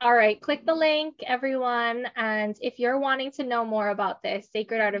simple. All right. Click the link, everyone. And if you're wanting to know more about this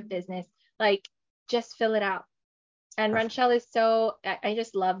Sacred Art of Business, like just fill it out. And Ranchelle is I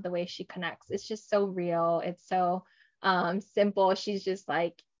just love the way she connects. It's just so real. It's so simple. She's just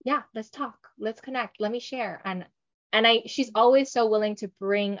like, yeah, let's talk. Let's connect. Let me share. And she's always so willing to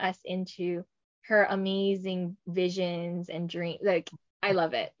bring us into her amazing visions and dreams. Like, I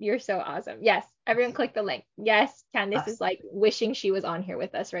love it. You're so awesome. Yes. Everyone click the link. Yes. Candice is like wishing she was on here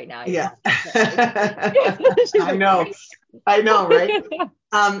with us right now. Yeah. I know, right?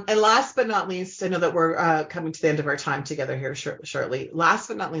 And last but not least, I know that we're coming to the end of our time together here shortly. Last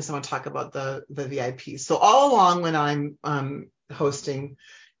but not least, I want to talk about the VIP. So all along when I'm hosting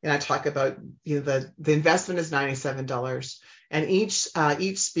and I talk about, the investment is $97, and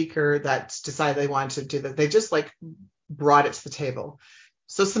each speaker that decided they wanted to do that, they just like brought it to the table.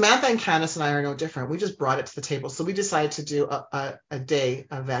 So Samantha and Candice and I are no different. We just brought it to the table. So we decided to do a day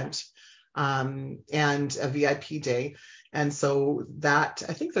event and a VIP day. And so that,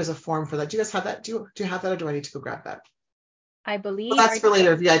 I think there's a form for that. Do you guys have that? Do you have that, or do I need to go grab that? I believe. Well, that's for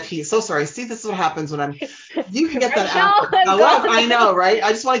later, VIP. So sorry. See, this is what happens when you can get that after. I know, right? I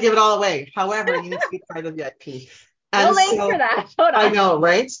just want to give it all away. However, you need to be part of the VIP. And no link for that. Hold on. I know,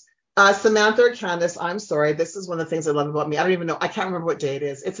 right? Samantha or Candice, I'm sorry. This is one of the things I love about me. I don't even know. I can't remember what day it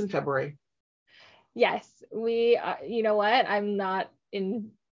is. It's in February. Yes, we, you know what? I'm not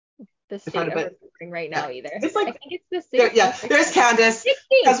in the state of remembering right now either. It's like, I think it's the 16th. There's Candice. 16th.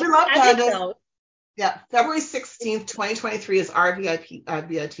 Because we love Candice. Knows. Yeah, February 16th, 2023 is our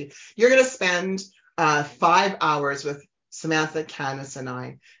VIP. You're going to spend 5 hours with Samantha, Candice, and I,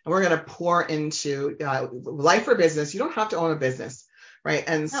 and we're going to pour into life or business. You don't have to own a business, right?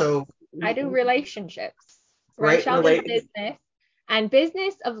 And so I do relationships. Right, Ranchelle does business, and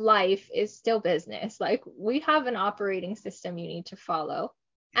business of life is still business. Like, we have an operating system you need to follow.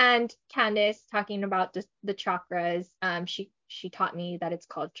 And Candice, talking about the chakras, she taught me that it's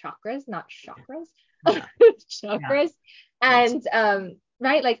called chakras, not chakras. Yeah. Chakras. Yeah. And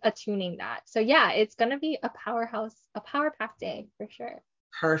right, like attuning that. So yeah, it's gonna be a power pack day for sure.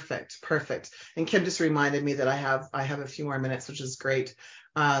 Perfect. And Kim just reminded me that I have a few more minutes, which is great.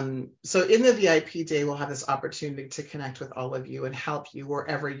 So in the VIP day, we'll have this opportunity to connect with all of you and help you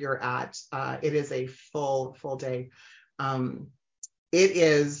wherever you're at. It is a full day. It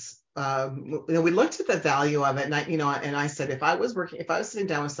is, we looked at the value of it, and I said, if I was sitting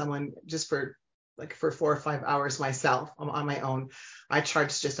down with someone just for 4 or 5 hours myself on my own, I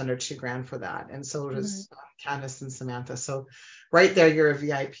charged just under $2,000 for that. And so does Candice and Samantha. So right there, you're a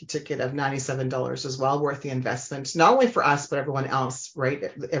VIP ticket of $97 is well worth the investment, not only for us, but everyone else, right?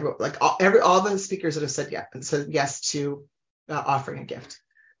 All the speakers that have said yes to offering a gift.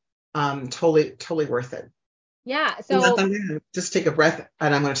 Totally worth it. Yeah. So I'm going to just take a breath,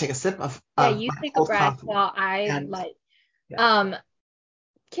 and I'm going to take a sip of you take a breath while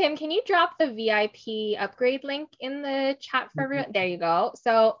Kim, can you drop the VIP upgrade link in the chat for everyone? There you go.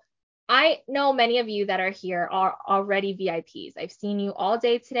 So I know many of you that are here are already VIPs. I've seen you all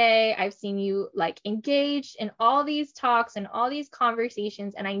day today. I've seen you like engaged in all these talks and all these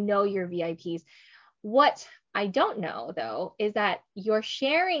conversations, and I know you're VIPs. What I don't know, though, is that you're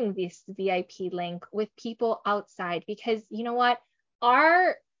sharing this VIP link with people outside, because you know what?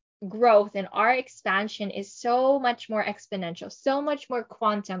 Our growth and our expansion is so much more exponential, so much more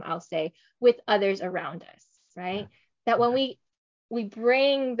quantum, I'll say, with others around us, right? That when we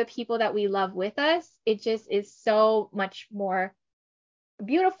bring the people that we love with us, it just is so much more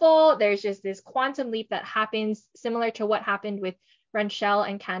beautiful. There's just this quantum leap that happens similar to what happened with Ranchelle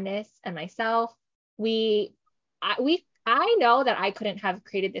and Candice and myself. I know that I couldn't have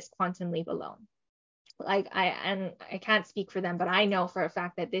created this quantum leap alone. Like I can't speak for them, but I know for a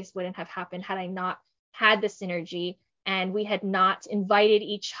fact that this wouldn't have happened had I not had the synergy and we had not invited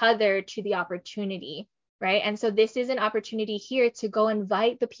each other to the opportunity, right? And so this is an opportunity here to go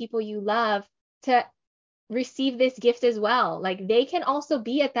invite the people you love to receive this gift as well. Like they can also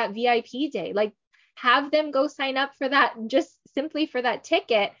be at that VIP day. Like have them go sign up for that, just simply for that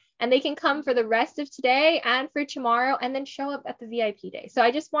ticket, and they can come for the rest of today and for tomorrow and then show up at the VIP day. So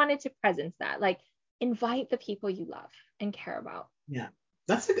I just wanted to presence that, like invite the people you love and care about. Yeah.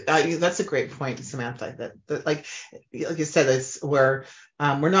 That's a great point, Samantha. That like you said, we're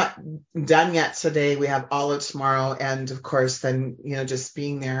not done yet today. We have all of tomorrow, and of course, then just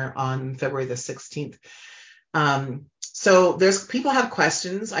being there on February the 16th. So there's people have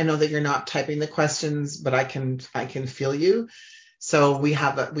questions. I know that you're not typing the questions, but I can feel you. So we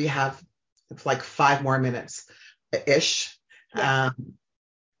have like 5 more minutes ish. Yeah.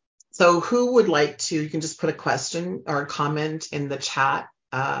 So who would like to? You can just put a question or a comment in the chat.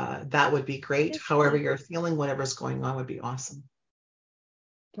 That would be great. However you're feeling, whatever's going on would be awesome.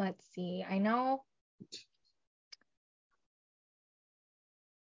 Let's see. I know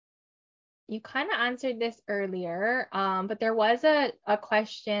you kind of answered this earlier, but there was a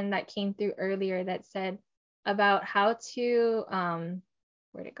question that came through earlier that said about how to,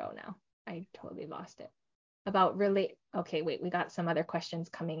 where'd it go now? I totally lost it. Okay, wait, we got some other questions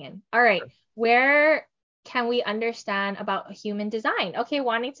coming in. All right, where can we understand about human design? Okay,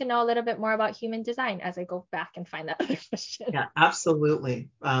 wanting to know a little bit more about human design as I go back and find that other question. Yeah, absolutely.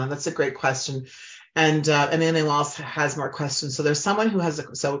 That's a great question. And anyone else has more questions. So there's someone who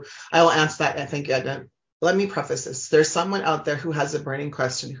so I will answer that. I think let me preface this. There's someone out there who has a burning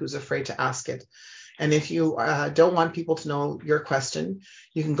question who's afraid to ask it. And if you don't want people to know your question,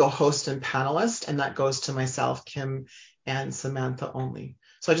 you can go host and panelist, and that goes to myself, Kim, and Samantha only.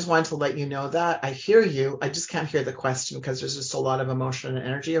 So I just wanted to let you know that I hear you. I just can't hear the question because there's just a lot of emotion and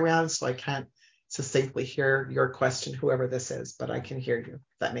energy around. So I can't succinctly hear your question, whoever this is, but I can hear you.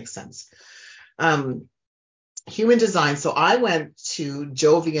 If that makes sense. Human design. So I went to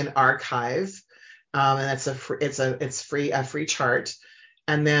Jovian Archive, and it's free, a free chart.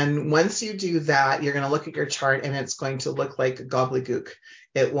 And then once you do that, you're going to look at your chart and it's going to look like gobbledygook.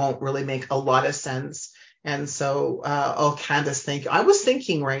 It won't really make a lot of sense. And so, Candace, thank you. I was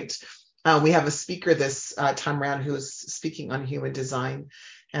thinking, right, we have a speaker this time around who's speaking on human design.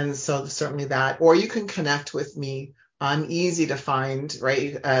 And so certainly that, or you can connect with me. I'm easy to find, right?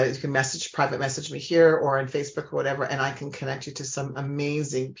 You can private message me here or on Facebook or whatever, and I can connect you to some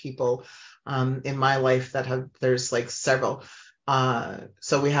amazing people in my life there's like several.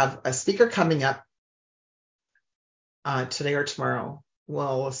 So we have a speaker coming up today or tomorrow.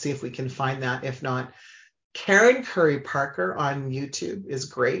 We'll see if we can find that. If not, Karen Curry Parker on YouTube is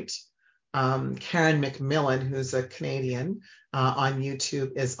great. Karen McMillan, who's a Canadian on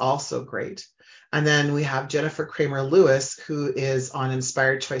YouTube, is also great. And then we have Jennifer Kramer Lewis, who is on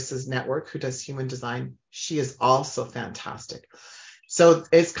Inspired Choices Network, who does human design. She is also fantastic. So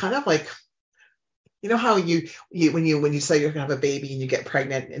it's kind of like, how you when you say you're gonna have a baby and you get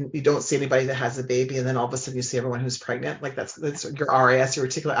pregnant and you don't see anybody that has a baby, and then all of a sudden you see everyone who's pregnant, like that's your RAS, your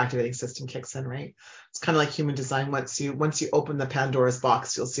reticular activating system kicks in, right? It's kind of like human design. Once you open the Pandora's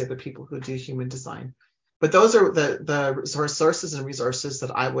box, you'll see other people who do human design. But those are the sources and resources that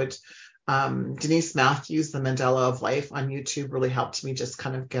I would. Denise Matthews, The Mandela of Life on YouTube really helped me just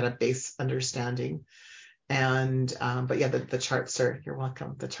kind of get a base understanding. And but yeah, the charts you're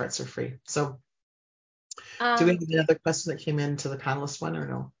welcome. The charts are free. So. Do we have another question that came into the panelist one or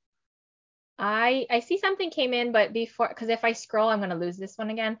no? I see something came in, but before, because if I scroll, I'm going to lose this one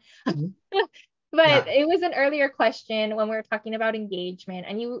again. But It was an earlier question when we were talking about engagement,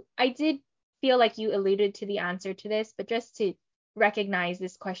 and I did feel like you alluded to the answer to this, but just to recognize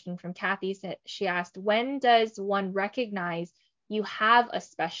this question from Kathy, she asked, when does one recognize you have a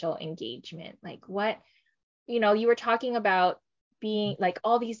special engagement? Like what, you were talking about being like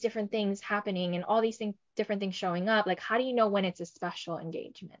all these different things happening and all these different things showing up. Like, how do you know when it's a special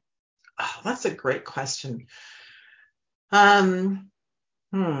engagement? Oh, that's a great question.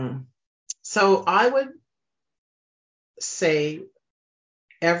 So I would say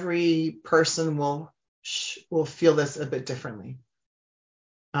every person will feel this a bit differently.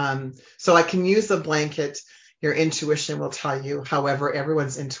 So I can use a blanket. Your intuition will tell you. However,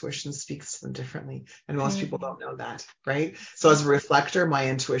 everyone's intuition speaks to them differently. And most people don't know that, right? So as a reflector, my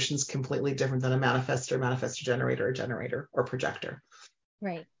intuition is completely different than a manifestor generator, or projector.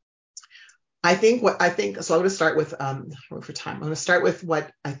 Right. So I'm going to start with, for time, I'm going to start with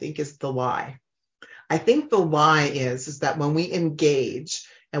what I think is the lie. I think the lie is that when we engage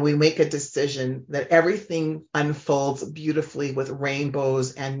and we make a decision, that everything unfolds beautifully with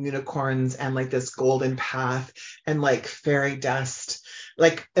rainbows and unicorns and like this golden path and like fairy dust.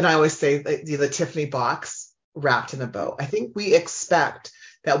 And I always say the Tiffany box wrapped in a bow. I think we expect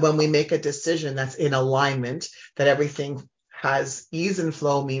that when we make a decision that's in alignment, that everything has ease and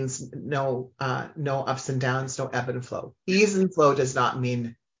flow, means no ups and downs, no ebb and flow. Ease and flow does not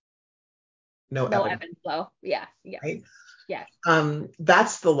mean no ebb and flow. Yeah. Right? Yes.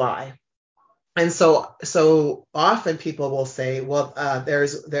 That's the lie. And so often people will say, well, I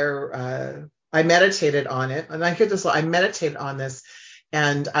meditated on it. And I hear this, I meditated on this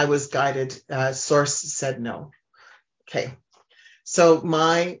and I was guided. Source said no. Okay. So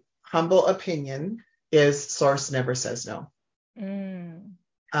my humble opinion is source never says no.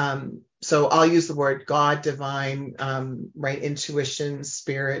 So I'll use the word God, divine, right? Intuition,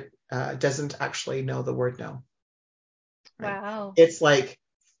 spirit, doesn't actually know the word no. Right? Wow. It's like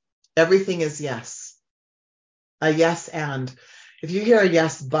everything is yes. A yes and. If you hear a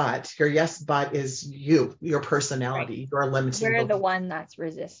yes but, your yes but is your personality, your limiting You're belief. the one that's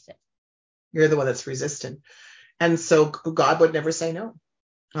resistant. You're the one that's resistant. And so God would never say no.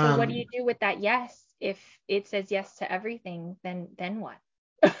 So what do you do with that yes? If it says yes to everything, then what?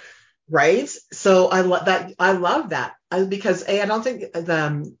 Right? So I love that. Because I don't think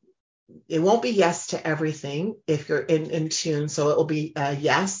it won't be yes to everything if you're in tune. So it will be a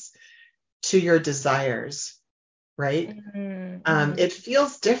yes to your desires, right? It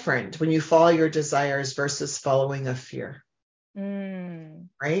feels different when you follow your desires versus following a fear,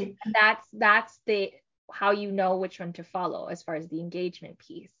 right? And that's how you know which one to follow as far as the engagement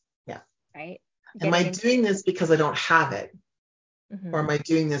piece. Yeah. Right? Am I doing this because I don't have it? Or am I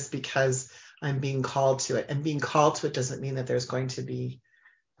doing this because I'm being called to it? And being called to it doesn't mean that there's going to be,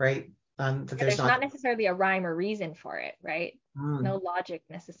 right? That there's not necessarily a rhyme or reason for it, right? No logic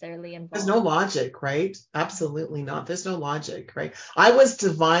necessarily involved. There's no logic, right? Absolutely not. There's no logic, right? I was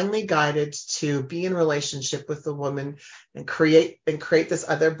divinely guided to be in relationship with a woman and create this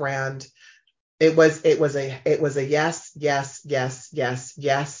other brand. It was a yes, yes, yes, yes,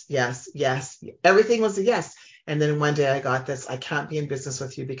 yes, yes, yes. Everything was a yes. And then one day I got this, I can't be in business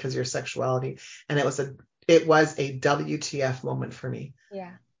with you because of your sexuality. And it was a WTF moment for me.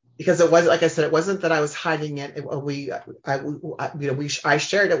 Yeah. Because it was, like I said, it wasn't that I was hiding it. I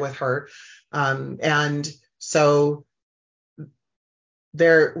shared it with her. And so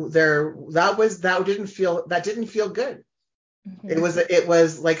that didn't feel good. It was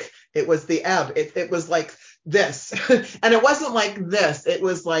the ebb. It was like this. And it wasn't like this. It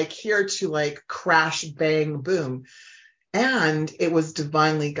was like here to like crash, bang, boom. And it was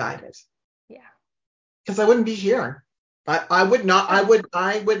divinely guided. Yeah. Because I wouldn't be here. I would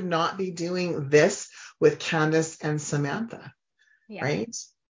not be doing this with Candace and Samantha. Yeah. Right?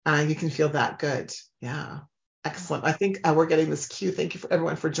 You can feel that good. Yeah. Excellent. I think we're getting this cue. Thank you for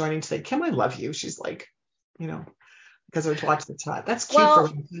everyone for joining today. Kim, I love you. She's like, because we're watching the chat. That's cute.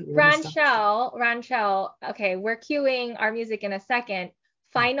 Well, Ranchelle. Okay, we're cueing our music in a second.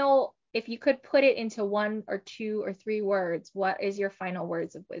 Final, if you could put it into 1 or 2 or 3 words, what is your final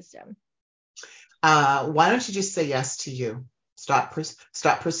words of wisdom? Why don't you just say yes to you? Stop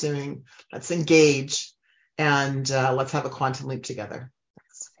pursuing. Let's engage, and let's have a quantum leap together.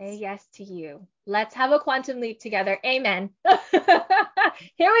 Say yes to you. Let's have a quantum leap together. Amen.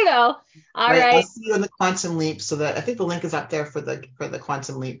 Here we go. All right. I'll see you in the quantum leap. So that I think the link is up there for the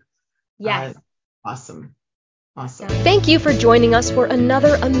quantum leap. Yes. Awesome. Thank you for joining us for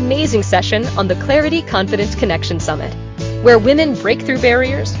another amazing session on the Clarity Confidence Connection Summit, where women break through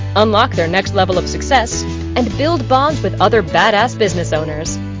barriers, unlock their next level of success, and build bonds with other badass business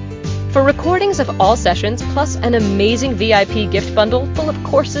owners. For recordings of all sessions, plus an amazing VIP gift bundle full of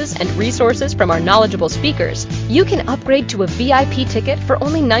courses and resources from our knowledgeable speakers, you can upgrade to a VIP ticket for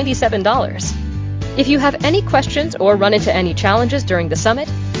only $97. If you have any questions or run into any challenges during the summit,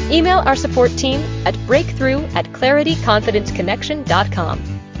 email our support team at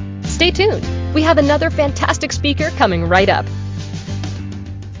breakthrough@clarityconfidenceconnection.com. Stay tuned. We have another fantastic speaker coming right up.